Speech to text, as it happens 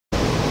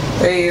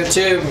Hey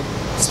YouTube,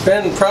 it's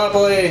been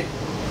probably,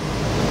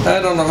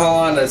 I don't know how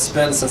long it's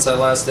been since I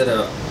last did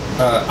a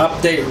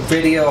update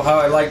video, how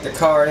I like the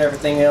car and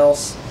everything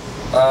else.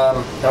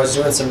 I was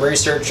doing some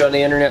research on the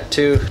internet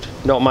too.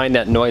 Don't mind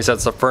that noise,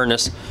 that's the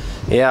furnace.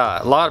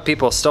 Yeah, a lot of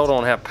people still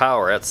don't have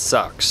power, that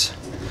sucks.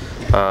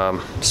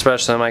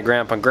 Especially my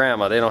grandpa and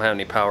grandma, they don't have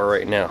any power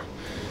right now.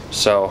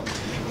 So,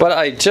 but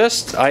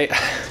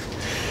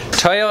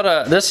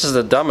Toyota, this is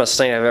the dumbest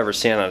thing I've ever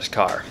seen on this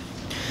car.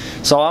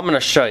 So I'm going to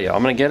show you.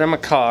 I'm going to get him a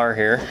car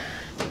here.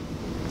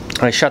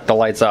 I shut the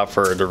lights off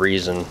for the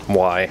reason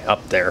why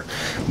up there.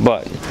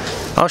 But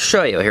I'll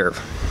show you here.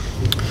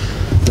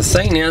 The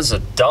thing is, the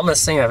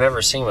dumbest thing I've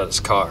ever seen with this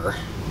car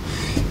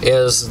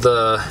is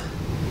the...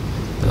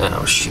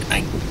 Oh shoot,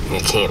 I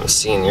can't even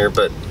see in here,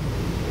 but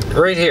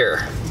right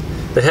here,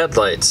 the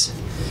headlights.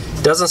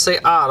 It doesn't say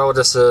auto,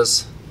 this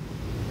says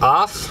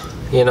off,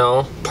 you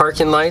know,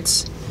 parking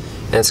lights.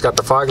 And it's got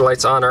the fog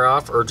lights on or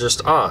off or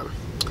just on.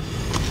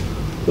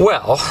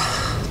 Well,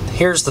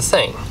 here's the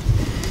thing.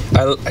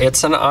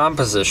 It's in on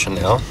position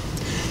now.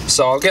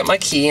 So I'll get my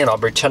key and I'll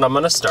pretend I'm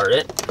going to start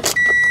it.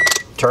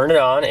 Turn it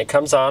on, it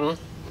comes on,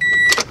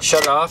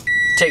 shut it off,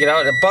 take it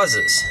out, it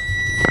buzzes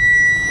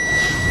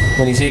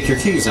when you take your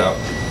keys out.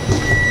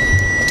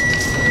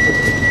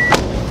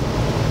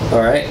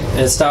 Alright,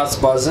 it stops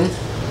buzzing.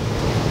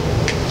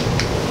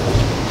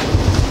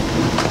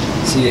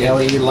 See the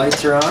LED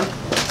lights are on.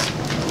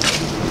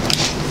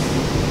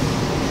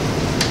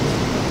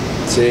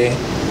 See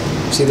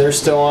they're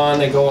still on,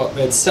 they go,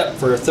 it's set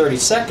for 30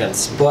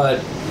 seconds,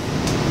 but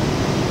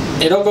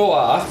it'll go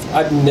off.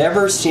 I've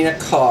never seen a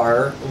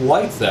car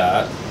like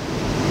that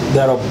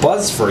that'll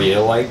buzz for you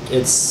like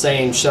it's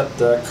saying shut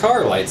the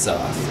car lights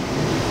off.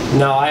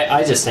 No,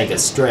 I just think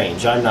it's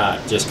strange. I'm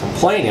not just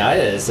complaining, I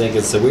just think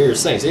it's the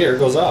weirdest thing. See, here it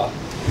goes off.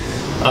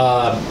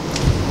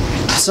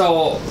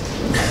 So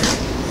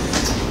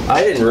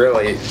I didn't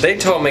really, they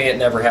told me it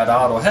never had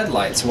auto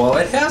headlights. Well,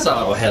 it has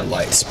auto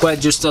headlights, but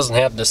it just doesn't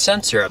have the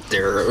sensor up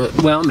there.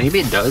 Well, maybe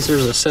it does,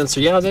 there's a sensor.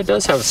 Yeah, that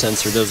does have a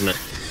sensor, doesn't it?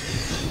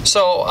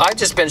 So I've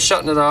just been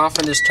shutting it off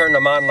and just turned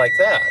them on like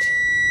that.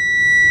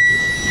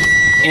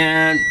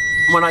 And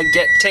when I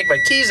take my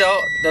keys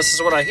out, this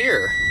is what I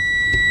hear.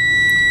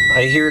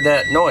 I hear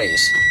that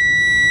noise.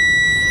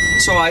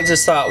 So I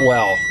just thought,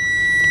 well,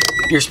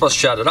 you're supposed to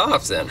shut it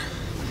off then.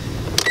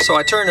 So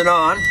I turned it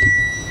on.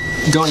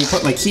 Go and you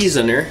put my keys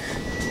in there,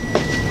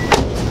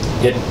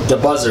 the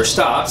buzzer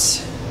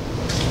stops.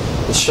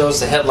 It shows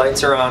the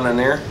headlights are on in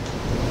there.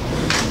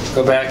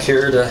 Go back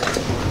here, the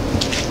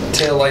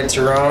tail lights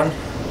are on.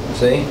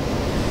 See?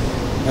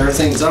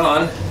 Everything's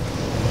on.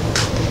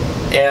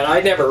 And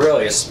I never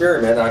really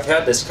experimented. I've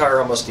had this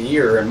car almost a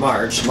year in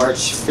March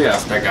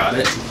 5th I got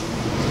it.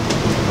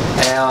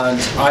 And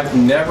I've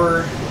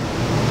never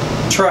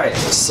tried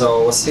this.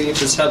 So let's see if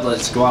this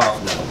headlights go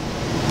off now.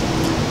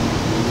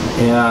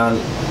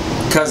 And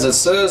because it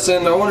says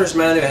in the owner's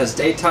manual it has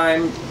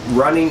daytime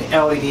running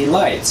LED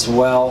lights.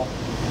 Well,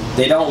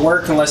 they don't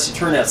work unless you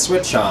turn that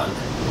switch on.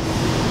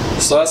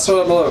 So that's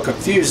what I'm a little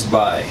confused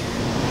by.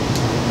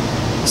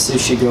 Let's see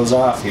if she goes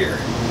off here.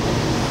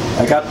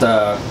 I got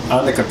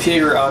on the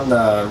computer, on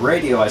the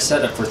radio, I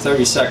set it for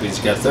 30 seconds.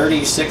 You got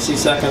 30, 60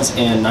 seconds,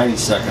 and 90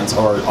 seconds,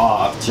 or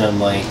off,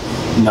 generally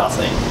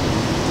nothing.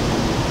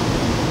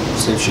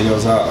 See if she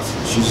goes off.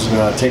 She's just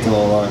going to take a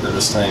little longer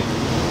this time.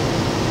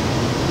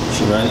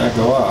 She might not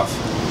go off.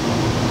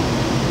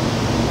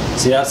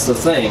 See, that's the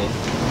thing.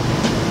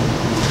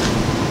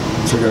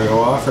 Is it going to go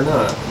off or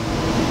not?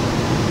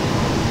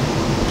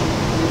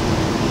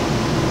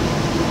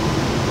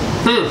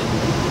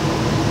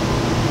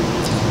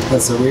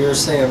 That's the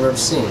weirdest thing I've ever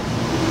seen.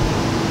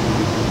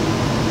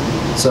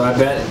 So I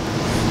bet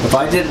if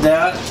I did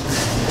that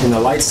and the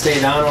lights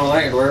stayed on all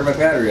night, I'd wear my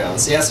battery on.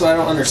 See, that's what I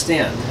don't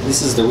understand.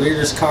 This is the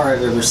weirdest car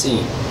I've ever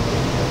seen.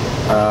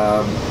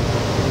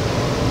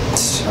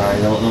 I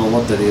don't know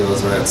what the deal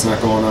is, but it's not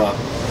going off.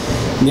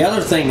 And the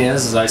other thing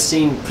is I've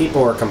seen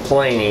people are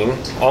complaining.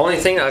 The only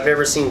thing I've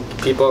ever seen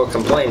people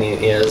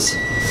complaining is,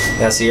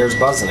 that's the ears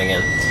buzzing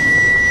again,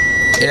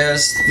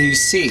 is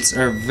these seats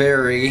are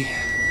very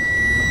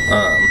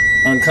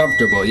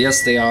uncomfortable.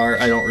 Yes, they are.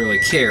 I don't really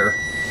care.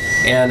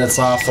 And it's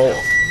awful.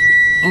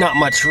 Not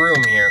much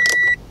room here.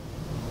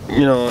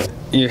 You know,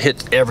 you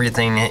hit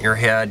everything, hit your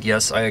head.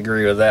 Yes, I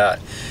agree with that.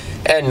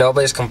 And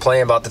nobody's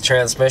complaining about the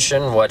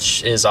transmission,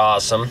 which is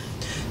awesome.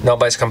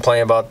 Nobody's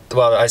complaining about,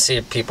 well, I see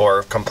people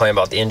are complaining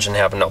about the engine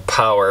having no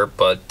power,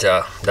 but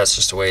that's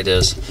just the way it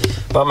is.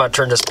 But I'm going to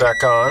turn this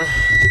back on.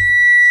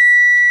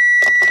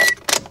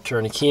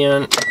 Turn the key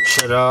in,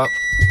 shut it off,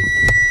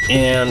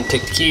 and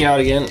take the key out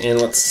again, and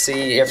let's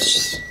see if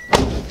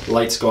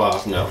lights go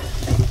off now.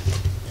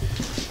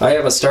 I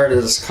haven't started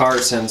this car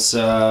since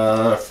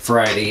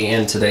Friday,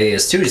 and today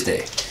is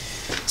Tuesday.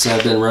 So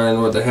I've been running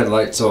with the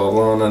headlights all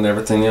alone and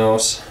everything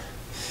else.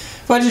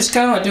 But I just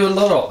kind of do a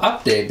little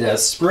update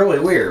that's really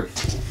weird.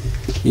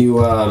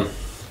 I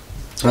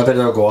bet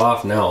it'll go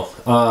off now.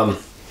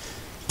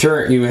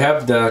 you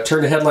have to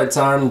turn the headlights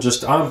on,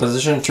 just on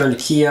position, turn the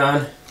key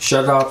on,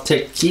 shut it off,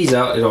 take the keys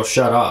out, it'll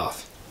shut off.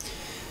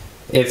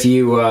 If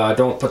you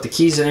don't put the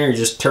keys in there, you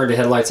just turn the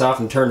headlights off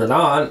and turn it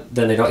on,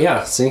 then they don't,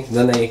 yeah, see,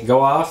 then they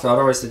go off,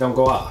 otherwise they don't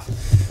go off.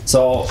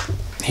 So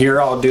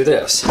here I'll do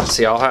this.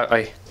 See,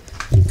 I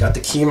got the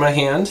key in my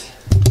hand,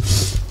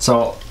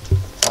 so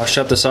I'll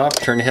shut this off,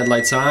 turn the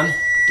headlights on,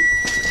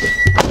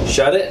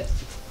 shut it,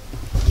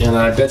 and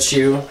I bet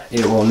you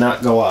it will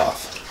not go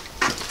off.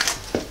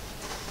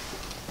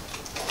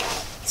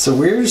 It's the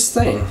weirdest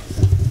thing.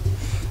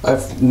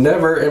 I've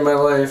never in my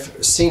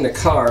life seen a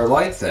car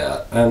like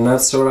that, and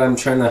that's what I'm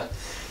trying to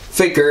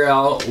figure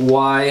out,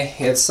 why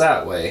it's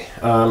that way.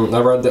 I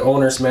read the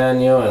owner's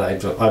manual, and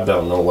I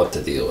don't know what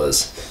the deal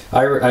is.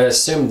 I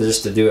assume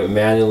just to do it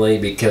manually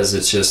because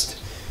it's just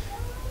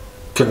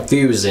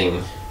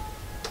confusing.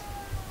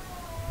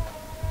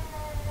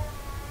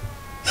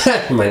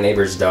 My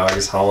neighbor's dog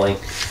is howling.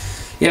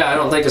 Yeah, I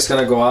don't think it's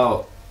gonna go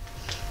out.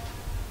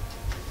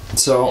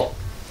 So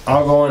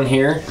I'll go in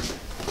here.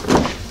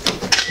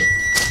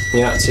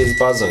 Yeah, see, it's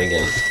buzzing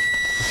again.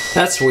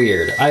 That's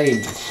weird.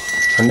 I've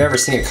never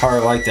seen a car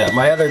like that.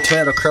 My other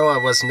Toyota Corolla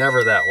was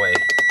never that way.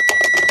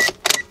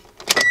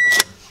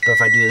 But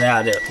if I do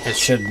that, it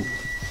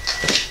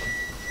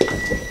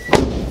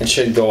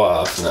should go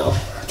off now.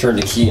 Turn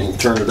the key and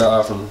turn it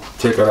off and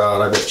take it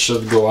out. I bet it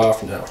should go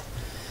off now.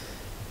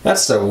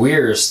 That's the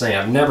weirdest thing.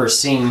 I've never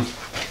seen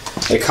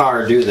a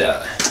car do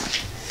that.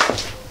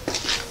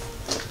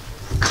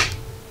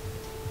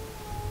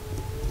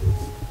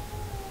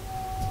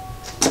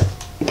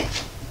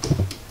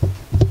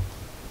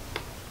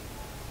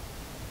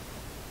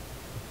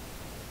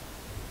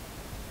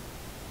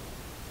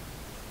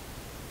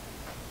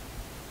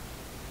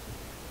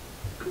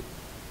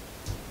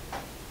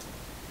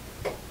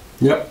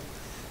 Yep,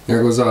 there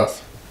it goes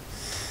off.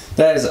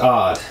 That is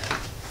odd.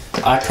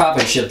 I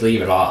probably should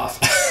leave it off.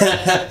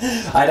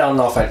 I don't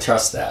know if I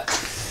trust that.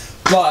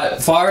 But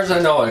as far as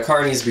I know, the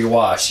car needs to be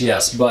washed,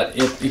 yes. But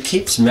it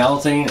keeps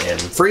melting and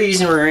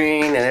freezing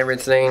rain and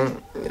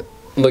everything.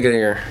 Look at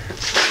here.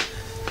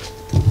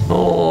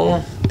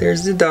 Oh,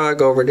 there's the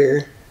dog over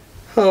there.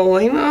 Oh,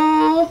 I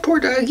know. Poor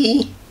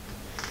doggy.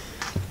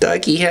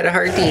 Doggy had a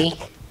hard day.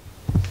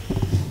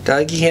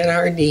 Doggy had a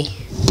hard day.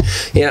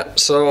 Yeah,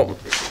 so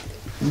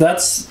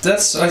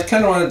that's I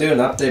kind of want to do an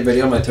update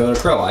video on my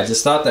Toyota Corolla. I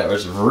just thought that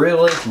was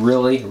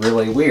really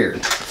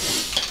weird.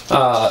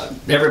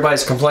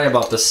 Everybody's complaining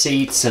about the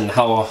seats and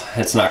how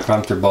it's not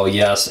comfortable.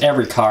 Yes,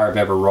 every car I've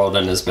ever rode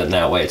in has been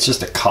that way. It's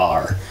just a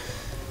car.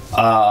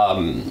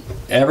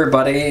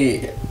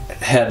 Everybody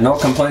had no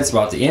complaints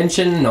about the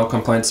engine, no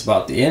complaints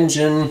about the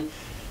engine.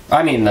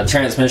 I mean the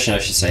transmission, I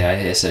should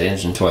say. I said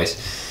engine twice.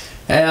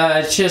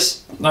 It's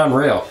just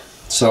unreal.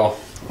 So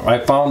I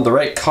found the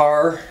right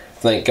car,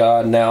 thank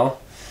God now.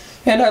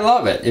 And I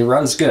love it. It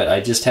runs good.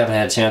 I just haven't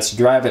had a chance to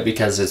drive it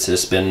because it's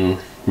just been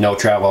no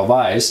travel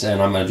advised,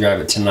 and I'm going to drive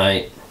it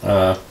tonight,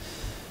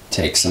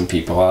 take some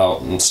people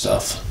out and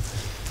stuff.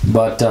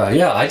 But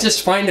yeah, I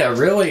just find that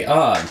really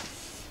odd.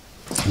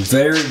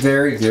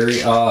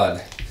 Very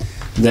odd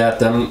that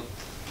them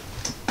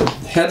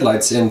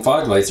headlights and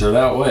fog lights are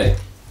that way.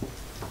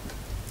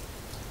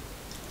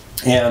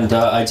 And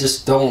I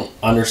just don't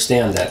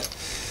understand that.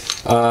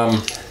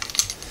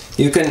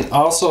 You can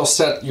also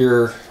set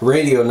your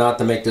radio not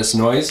to make this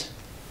noise.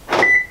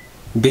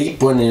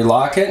 Beep when you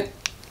lock it.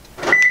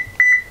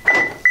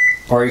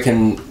 Or you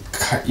can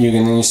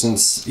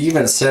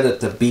even set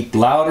it to beep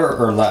louder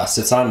or less.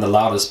 It's on the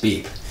loudest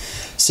beep.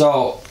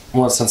 So,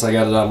 well, since I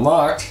got it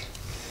unlocked,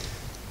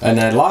 and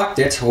I locked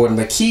it, when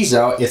the key's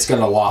out, it's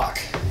going to lock.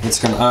 It's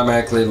going to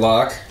automatically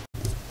lock.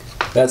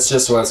 That's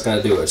just what it's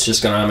going to do. It's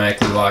just going to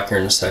automatically lock here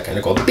in a second.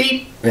 It'll go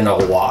beep, and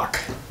it'll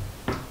lock.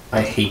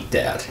 I hate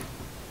that.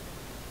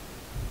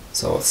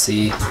 So let's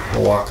see,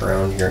 we'll walk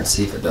around here and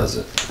see if it does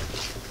it.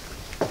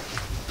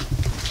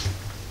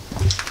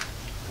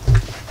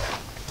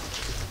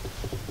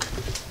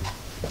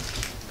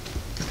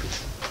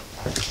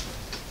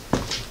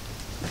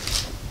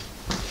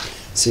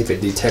 See if it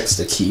detects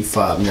the key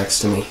fob next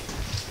to me.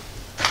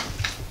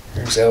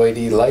 There's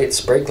LED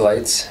lights, brake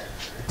lights.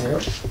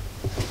 Yep.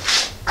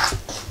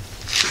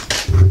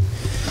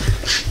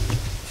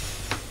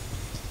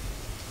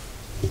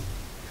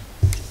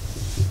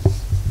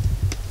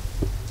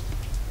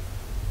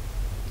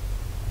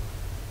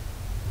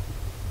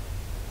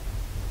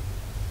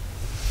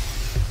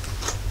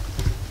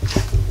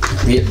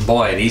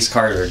 Boy, these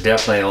cars are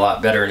definitely a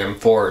lot better than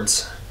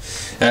Fords.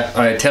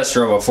 I test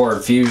drove a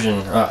Ford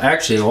Fusion.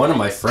 Actually, one of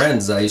my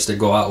friends I used to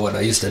go out with,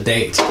 I used to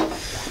date,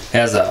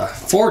 has a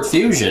Ford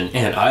Fusion,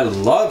 and I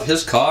love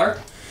his car,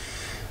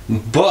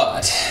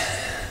 but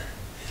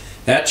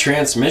that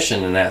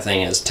transmission in that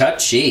thing is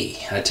touchy.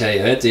 I tell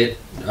you,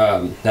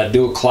 that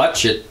dual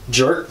clutch, it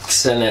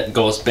jerks and it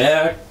goes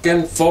back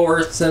and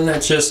forth, and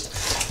it's just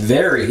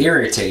very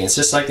irritating. It's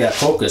just like that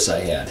Focus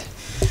I had.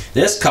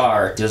 This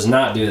car does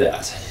not do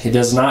that. It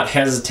does not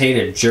hesitate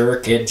or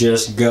jerk. It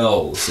just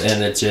goes,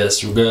 and it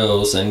just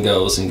goes and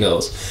goes and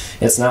goes.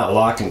 It's not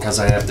locking because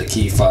I have the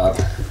key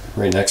fob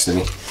right next to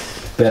me.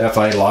 Bet if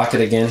I lock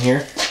it again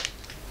here,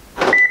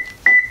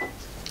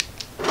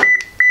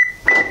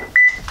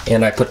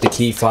 and I put the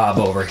key fob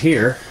over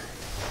here,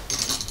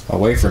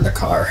 away from the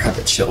car, I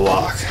bet she'll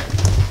lock.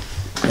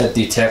 It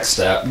detects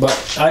that.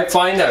 But I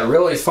find that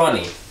really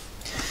funny.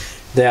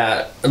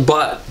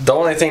 But the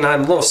only thing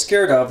I'm a little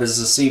scared of is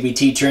the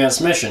CVT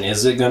transmission.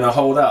 Is it going to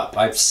hold up?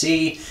 I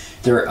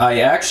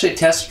actually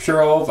test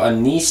drove a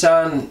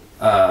Nissan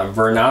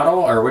Vernado,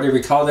 or whatever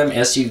you call them,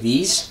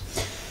 SUVs.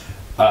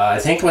 I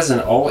think it was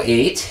an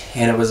 08,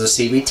 and it was a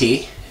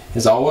CVT. It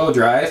was all-wheel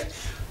drive,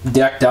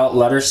 decked out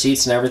leather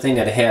seats and everything.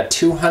 That it had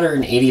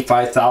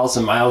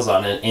 285,000 miles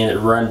on it, and it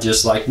run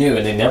just like new.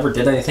 And they never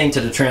did anything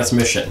to the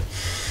transmission.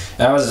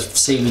 That was a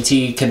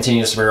CVT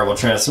continuous variable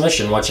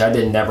transmission, which I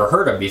never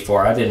heard of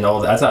before. I didn't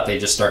know. I thought they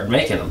just started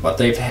making them, but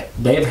they've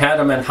had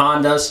them in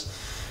Hondas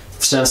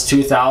since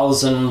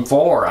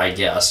 2004, I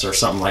guess, or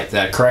something like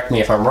that. Correct me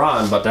if I'm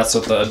wrong, but that's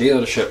what the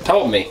dealership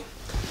told me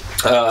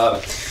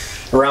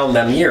around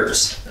them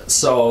years.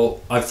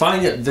 So I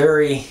find it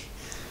very,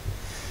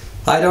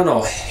 I don't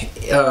know,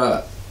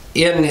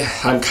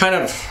 I'm kind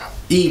of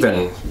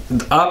even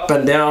up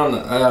and down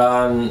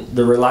on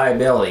the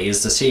reliability.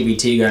 Is the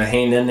CVT going to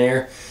hang in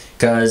there?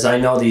 Because I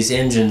know these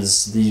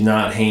engines do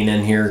not hang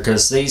in here,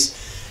 because these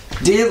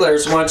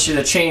dealers want you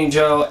to change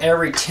oil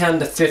every 10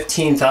 to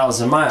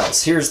 15,000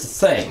 miles. Here's the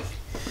thing.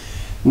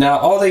 Now,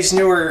 all these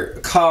newer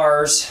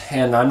cars,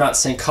 and I'm not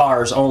saying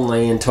cars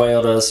only, and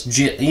Toyotas,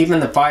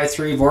 even the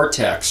 5.3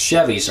 Vortex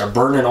Chevys are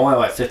burning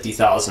oil at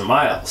 50,000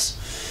 miles.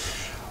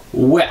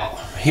 Well,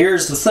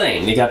 here's the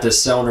thing. You got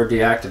this cylinder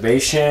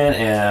deactivation,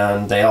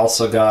 and they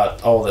also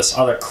got all this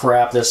other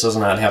crap. This does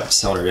not have a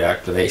cylinder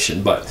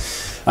deactivation, but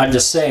I'm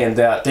just saying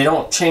that they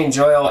don't change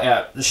oil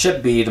at, it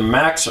should be the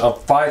max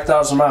of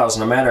 5,000 miles,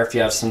 no matter if you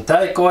have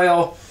synthetic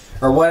oil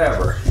or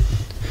whatever.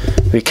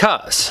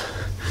 Because,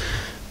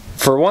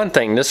 for one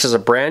thing, this is a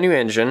brand new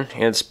engine,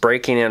 and it's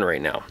breaking in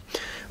right now.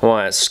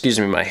 Well, excuse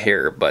me my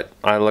hair, but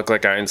I look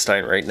like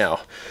Einstein right now.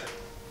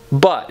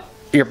 But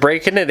you're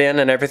breaking it in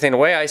and everything. The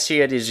way I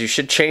see it is you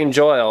should change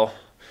oil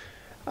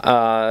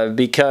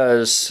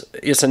because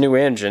it's a new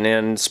engine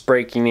and it's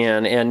breaking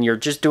in, and you're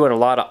just doing a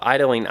lot of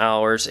idling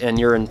hours, and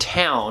you're in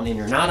town and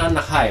you're not on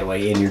the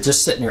highway, and you're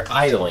just sitting there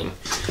idling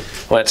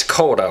when it's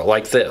cold out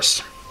like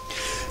this.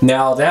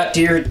 Now that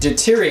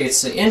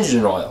deteriorates the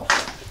engine oil.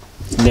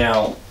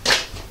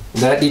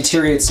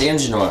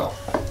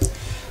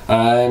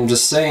 I'm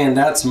just saying,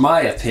 that's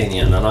my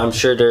opinion, and I'm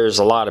sure there's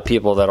a lot of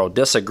people that'll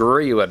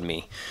disagree with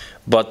me,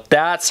 but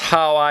that's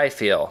how I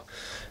feel.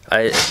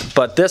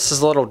 But this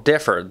is a little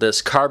different.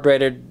 This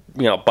carbureted,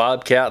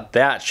 Bobcat,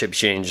 that should be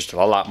changed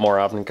a lot more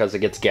often, because it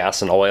gets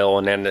gas and oil,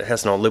 and then it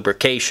has no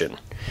lubrication.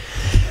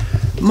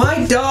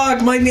 My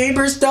dog, my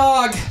neighbor's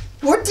dog.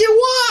 What do you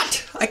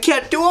want? I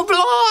can't do a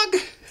vlog.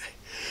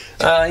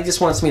 He just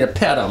wants me to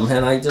pet him,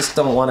 and I just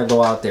don't want to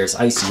go out there. It's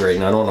icy right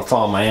now. I don't want to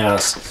fall on my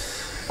ass.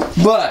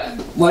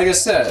 But like I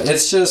said,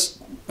 it's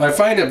just, I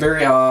find it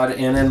very odd.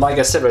 And then, like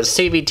I said, with a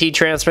CVT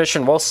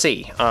transmission, we'll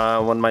see.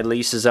 When my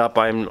lease is up,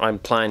 I'm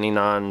planning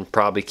on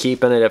probably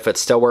keeping it if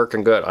it's still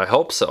working good. I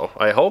hope so.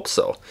 I hope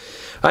so.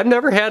 I've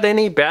never had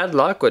any bad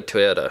luck with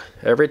Toyota.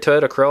 Every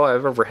Toyota Corolla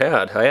I've ever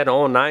had. I had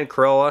an 09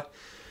 Corolla.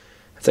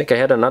 I think I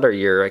had another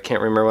year. I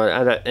can't remember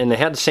what. And they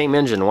had the same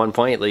engine,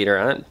 1.8 liter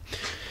on it.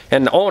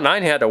 And the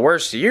 09 had the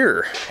worst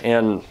year.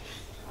 And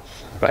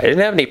I didn't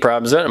have any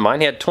problems with it. Mine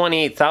had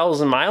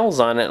 28,000 miles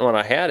on it when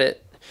I had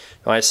it.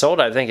 When I sold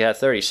it, I think it had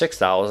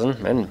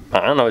 36,000, and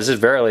I don't know, it was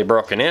just barely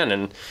broken in,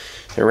 and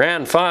it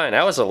ran fine.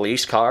 That was a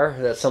lease car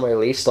that somebody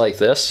leased like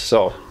this,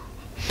 so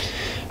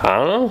I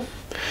don't know.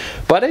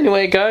 But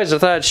anyway, guys, I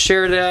thought I'd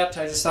share that.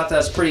 I just thought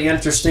that's pretty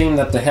interesting,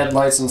 that the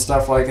headlights and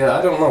stuff like that.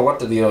 I don't know what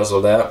the deal is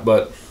with that,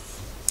 but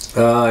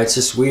it's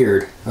just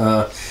weird.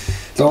 The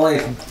only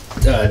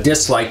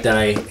dislike that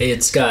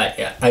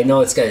I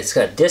know it's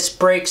got disc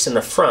brakes in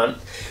the front,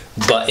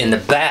 but in the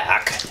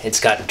back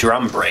it's got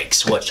drum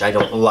brakes, which I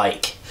don't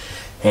like.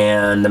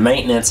 And the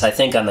maintenance, I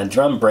think, on the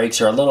drum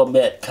brakes are a little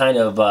bit kind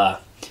of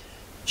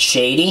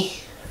shady,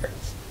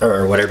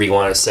 or whatever you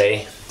want to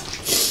say.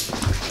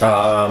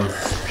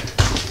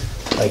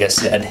 Like I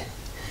said,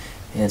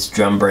 it's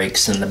drum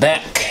brakes in the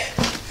back,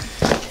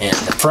 and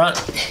the front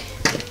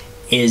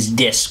is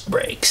disc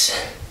brakes.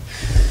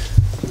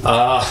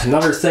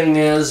 Another thing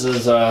is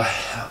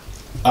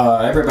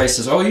everybody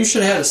says, oh, you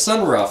should have had a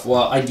sunroof.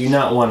 Well, I do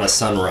not want a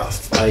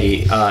sunroof.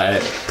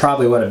 It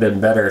probably would have been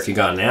better if you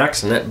got in an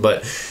accident,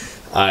 but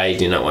I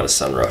do not want a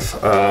sunroof.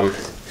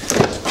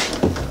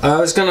 I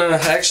was gonna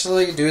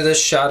actually do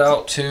this shout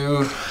out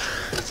to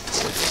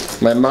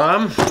my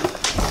mom.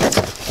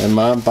 My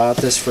mom bought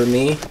this for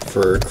me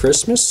for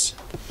Christmas.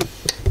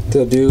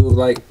 They'll do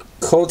like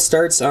cold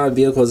starts on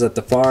vehicles at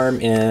the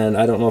farm, and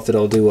I don't know if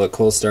it'll do a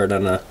cold start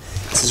on a,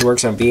 this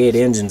works on V8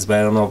 engines, but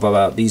I don't know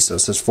about diesel. It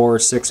says 4,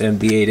 6, and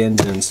V8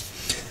 engines.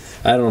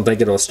 I don't think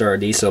it'll start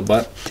diesel,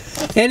 but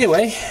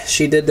anyway,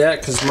 she did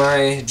that because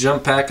my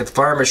jump pack at the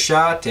farm is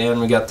shot,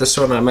 and we got this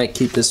one. I might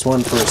keep this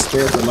one for a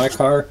spare for my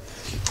car.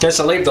 In case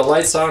I leave the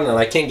lights on and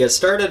I can't get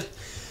started,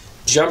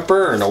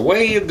 jumper, and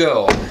away you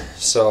go.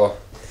 So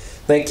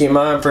thank you,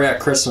 Mom, for that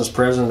Christmas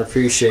present.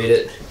 Appreciate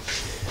it.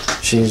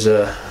 She's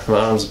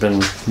Mom's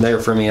been there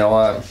for me a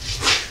lot.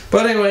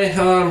 But anyway,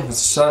 I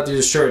decided to do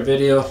a short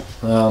video.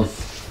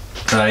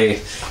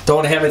 I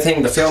don't have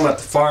anything to film at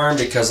the farm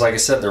because, like I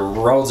said, the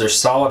roads are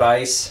solid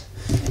ice.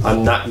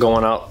 I'm not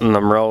going out on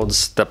them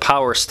roads. The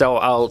power's still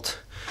out,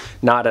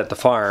 not at the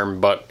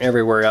farm, but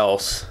everywhere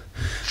else.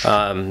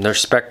 They're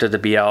expected to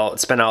be out.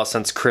 It's been out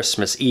since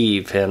Christmas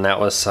Eve, and that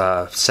was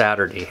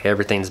Saturday.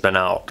 Everything's been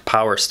out.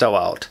 Power's still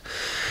out.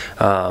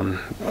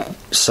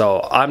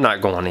 So I'm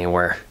not going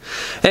anywhere.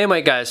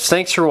 Anyway, guys,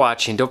 thanks for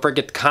watching. Don't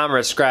forget to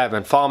comment, subscribe,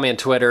 and follow me on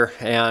Twitter.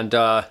 And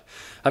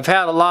I've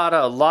had a lot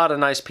of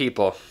nice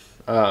people.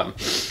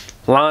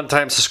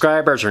 Long-time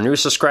subscribers or new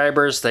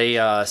subscribers,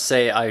 they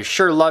say, I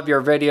sure love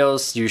your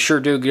videos. You sure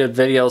do good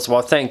videos.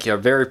 Well, thank you. I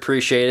very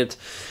appreciate it.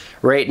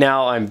 Right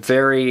now, I'm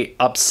very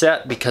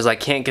upset because I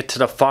can't get to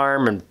the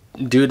farm and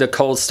do the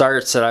cold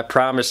starts that I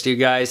promised you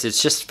guys.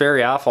 It's just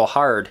very awful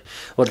hard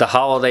with the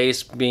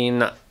holidays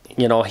being,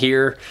 you know,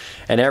 here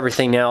and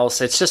everything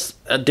else. It's just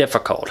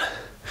difficult.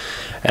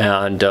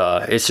 And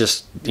it's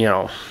just, you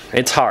know,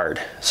 it's hard.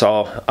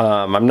 So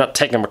I'm not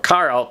taking my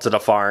car out to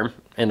the farm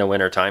in the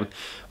wintertime.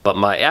 But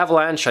my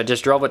Avalanche, I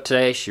just drove it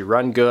today. She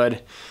run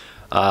good.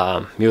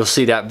 You'll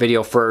see that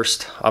video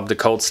first of the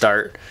cold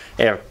start.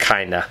 Yeah,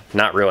 kinda,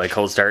 not really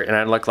cold start. And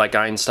I look like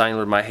Einstein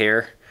with my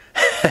hair.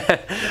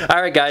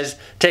 Alright guys,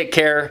 take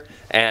care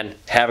and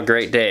have a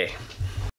great day.